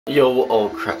Yo, oh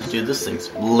crap, dude, this thing's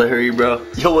blurry, bro.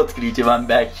 Yo, what's good, YouTube? I'm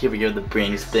back here with the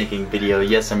brand new spanking video.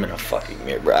 Yes, I'm in a fucking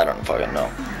mirror, bro. I don't fucking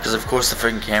know. Because, of course, the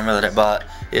freaking camera that I bought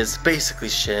is basically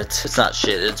shit. It's not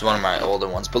shit, it's one of my older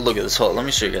ones. But look at this. Hold on, let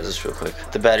me show you guys this real quick.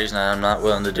 The battery's not, I'm not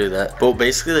willing to do that. But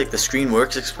basically, like, the screen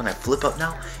works, except when I flip up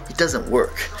now, it doesn't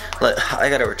work. Like, I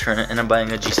gotta return it, and I'm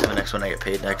buying a G7X when I get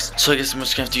paid next. So I guess I'm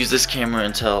just gonna have to use this camera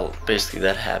until basically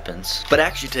that happens. But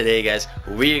actually today, guys,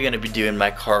 we're gonna be doing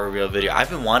my car reveal video. I've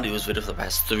been wanting to do this video for the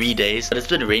past 3 days, but it's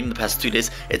been raining the past 2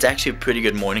 days. It's actually a pretty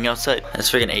good morning outside.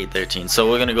 It's freaking 8:13, so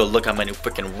we're gonna go look at my new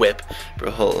freaking whip.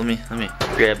 Bro, hold, let me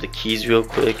grab the keys real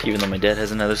quick, even though my dad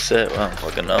has another set. Well, I don't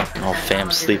fucking know. All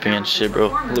fam sleeping and shit, bro.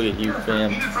 Look at you,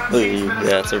 fam. Look at you.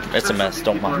 Yeah, it's a mess.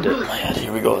 Don't mind it. Oh my god,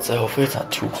 here we go. Hopefully it's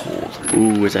not too cold.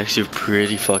 Ooh, it's actually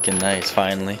pretty fucking nice,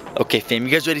 finally. Okay, fam,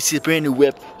 you guys ready to see the brand new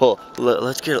whip? Hold,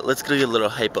 let's get a little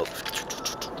hype up.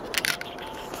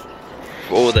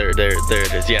 Oh, there it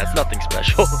is. Yeah, it's nothing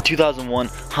special. 2001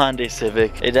 Hyundai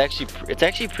Civic. It's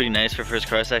actually pretty nice for first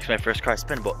car. It's actually my first car. I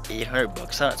spent about 800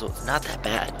 bucks on it, so it's not that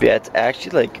bad. But yeah, it's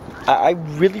actually like, I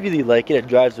really like it. It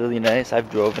drives really nice. I've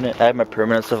driven it. I have my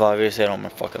permanent stuff. Obviously, I don't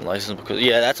have my fucking license because,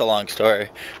 yeah, that's a long story.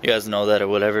 You guys know that or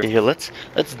whatever. Here, let's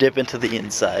dip into the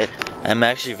inside. I'm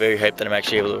actually very hyped that I'm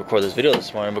actually able to record this video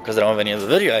this morning because I don't have any other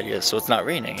video ideas, so it's not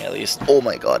raining at least. Oh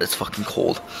my god, it's fucking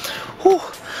cold. Whew.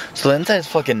 So the inside is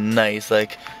fucking nice.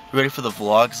 Like, ready for the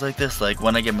vlogs like this? Like,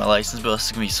 when I get my license, bro, there's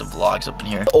gonna be some vlogs up in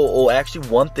here. Oh, actually,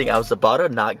 one thing, I was about to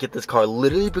not get this car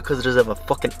literally because it doesn't have a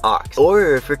fucking aux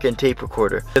or a freaking tape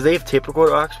recorder. Because they have tape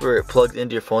recorder aux where it plugs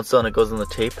into your phone still and it goes on the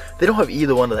tape. They don't have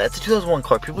either one of that. It's a 2001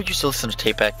 car. People used to listen to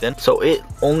tape back then, so it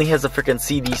only has a freaking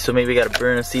CD. So maybe I gotta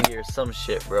burn a CD or some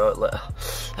shit, bro. Like,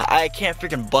 I can't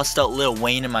freaking bust out Lil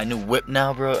Wayne in my new whip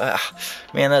now, bro.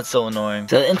 Man, that's so annoying.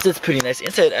 So the inside's pretty nice.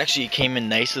 Inside actually came in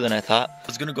nicer than I thought. I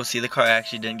was gonna go see the car. I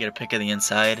actually didn't get a pic of the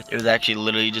inside. It was actually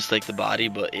literally just like the body,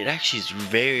 but it actually is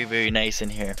very nice in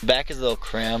here. Back is a little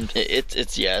crammed. It's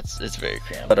very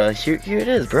crammed. But here it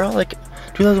is, bro. Like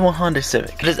 2001 Honda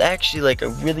Civic. It is actually like a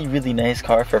really nice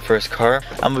car for a first car.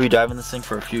 I'm gonna be driving this thing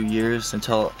for a few years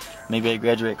until maybe I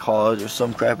graduate college or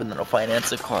some crap, and then I'll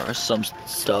finance a car or some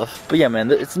stuff. But yeah,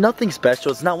 man, it's nothing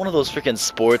special. It's not one of those freaking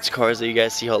sports cars that you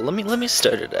guys see. Let me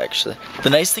start it actually. The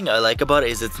nice thing I like about it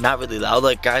is it's not really loud.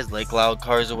 Like, guys like loud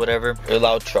cars or whatever, or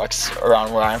loud trucks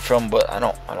around where I'm from, but I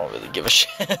don't really give a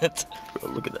shit.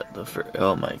 Bro, look at that.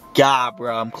 Oh my god,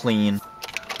 bro, I'm clean.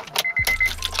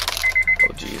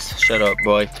 Oh jeez, shut up,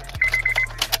 boy.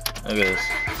 Look at this.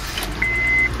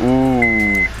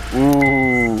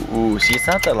 Ooh, see, it's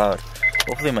not that loud.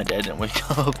 Hopefully my dad didn't wake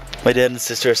up. My dad and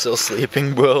sister are still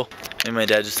sleeping, bro. And my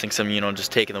dad just thinks I'm,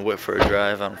 just taking the whip for a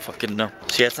drive. I don't fucking know.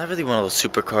 So yeah, it's not really one of those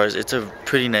super cars. It's a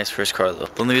pretty nice first car though.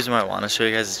 The only reason why I want to show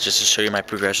you guys is just to show you my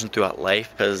progression throughout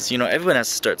life. Because, everyone has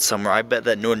to start somewhere. I bet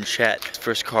that Norton Chat's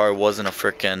first car wasn't a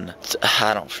freaking,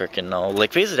 I don't freaking know.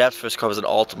 Like, Phase Adapt's first car was an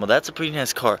Altima. That's a pretty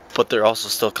nice car. But they're also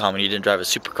still common. You didn't drive a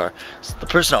supercar. So the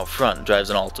person out front drives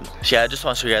an Altima. So yeah, I just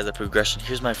want to show you guys the progression.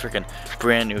 Here's my freaking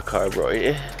brand new car,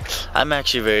 bro. I'm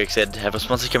actually very excited to have this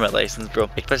once I get my license, bro.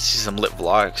 Expect to see some lit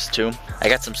vlogs too. I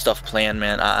got some stuff planned,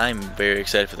 man. I'm very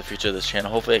excited for the future of this channel.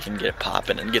 Hopefully I can get it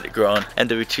popping and get it growing.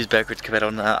 NW2's backwards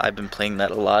compatible. I've been playing that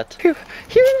a lot. Here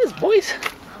it is, boys.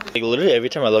 Like, literally every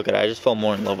time I look at it, I just fall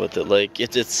more in love with it. Like,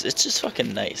 it's just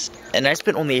fucking nice. And I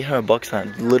spent only 800 bucks on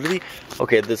it. Literally,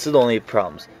 okay, this is the only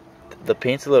problems. The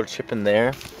paint's a little chipping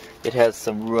there. It has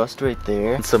some rust right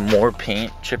there, and some more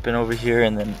paint chipping over here,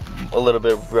 and then a little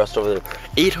bit of rust over there.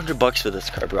 800 bucks for this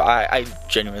car, bro. I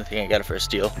genuinely think I got it for a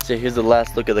steal. So here's the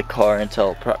last look of the car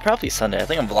until probably Sunday. I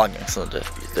think I'm vlogging Sunday.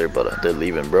 There, but they're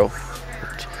leaving, bro.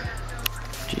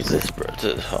 Jesus, bro.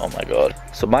 Oh my god.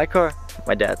 So my car,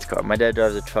 my dad's car. My dad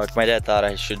drives a truck. My dad thought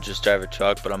I should just drive a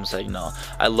truck, but I'm just like, no.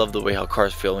 I love the way how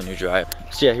cars feel when you drive.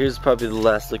 So yeah, here's probably the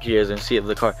last look you guys are gonna see of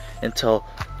the car until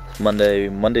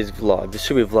Monday's vlog. This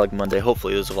should be a vlog Monday.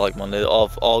 Hopefully there's a vlog Monday.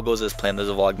 All goes as planned, there's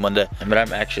a vlog Monday. But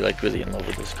I'm actually like really in love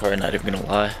with this car, not even gonna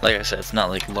lie. Like I said, it's not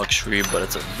like luxury, but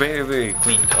it's a very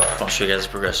clean car. I'll show you guys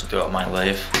the progression throughout my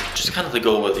life. Just kind of the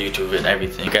goal with YouTube and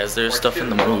everything. Guys, there's stuff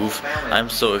in the move. I'm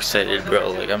so excited,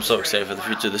 bro. Like, I'm so excited for the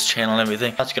future of this channel and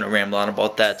everything. I'm just gonna ramble on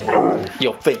about that.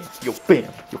 Yo fam.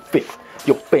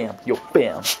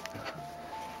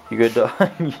 You good, dog?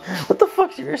 What the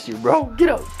fuck's your issue, bro? Get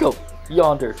out, go.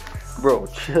 Yonder. Bro,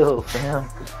 chill, fam.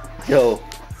 Yo.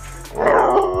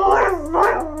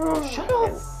 Shut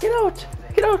up.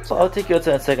 Get out. So I'll take you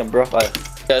outside in a second, bro. Bye.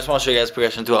 I just want to show you guys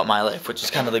progression throughout my life, which is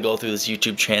kind of the goal through this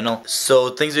YouTube channel. So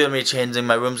things are gonna be changing.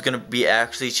 My room's gonna be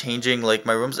actually changing. Like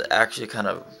my room's actually kind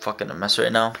of fucking a mess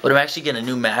right now. But I'm actually getting a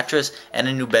new mattress and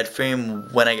a new bed frame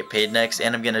when I get paid next,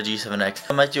 and I'm getting a G7X.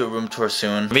 I might do a room tour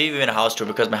soon, maybe even a house tour,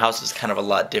 because my house is kind of a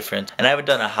lot different. And I haven't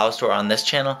done a house tour on this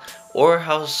channel or a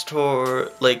house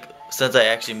tour like since I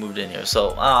actually moved in here.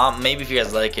 So maybe if you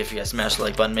guys like it, if you guys smash the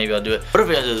like button, maybe I'll do it. But if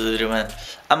you guys do the video, man,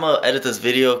 I'm gonna edit this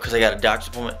video because I got a doctor's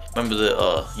appointment. Remember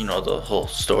the you know, the whole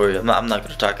story. I'm not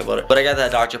gonna talk about it, but I got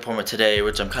that doctor appointment today,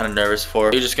 which I'm kind of nervous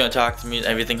for. You're just gonna talk to me and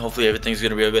everything. Hopefully everything's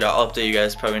gonna be good. I'll update you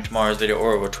guys probably in tomorrow's video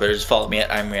or over Twitter. Just follow me at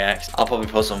ImReacts. I'll probably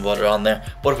post some about it on there.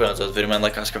 But if you guys enjoyed this video, man,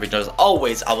 like, subscribe, as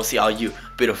always. I will see all you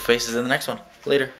beautiful faces in the next one. Later.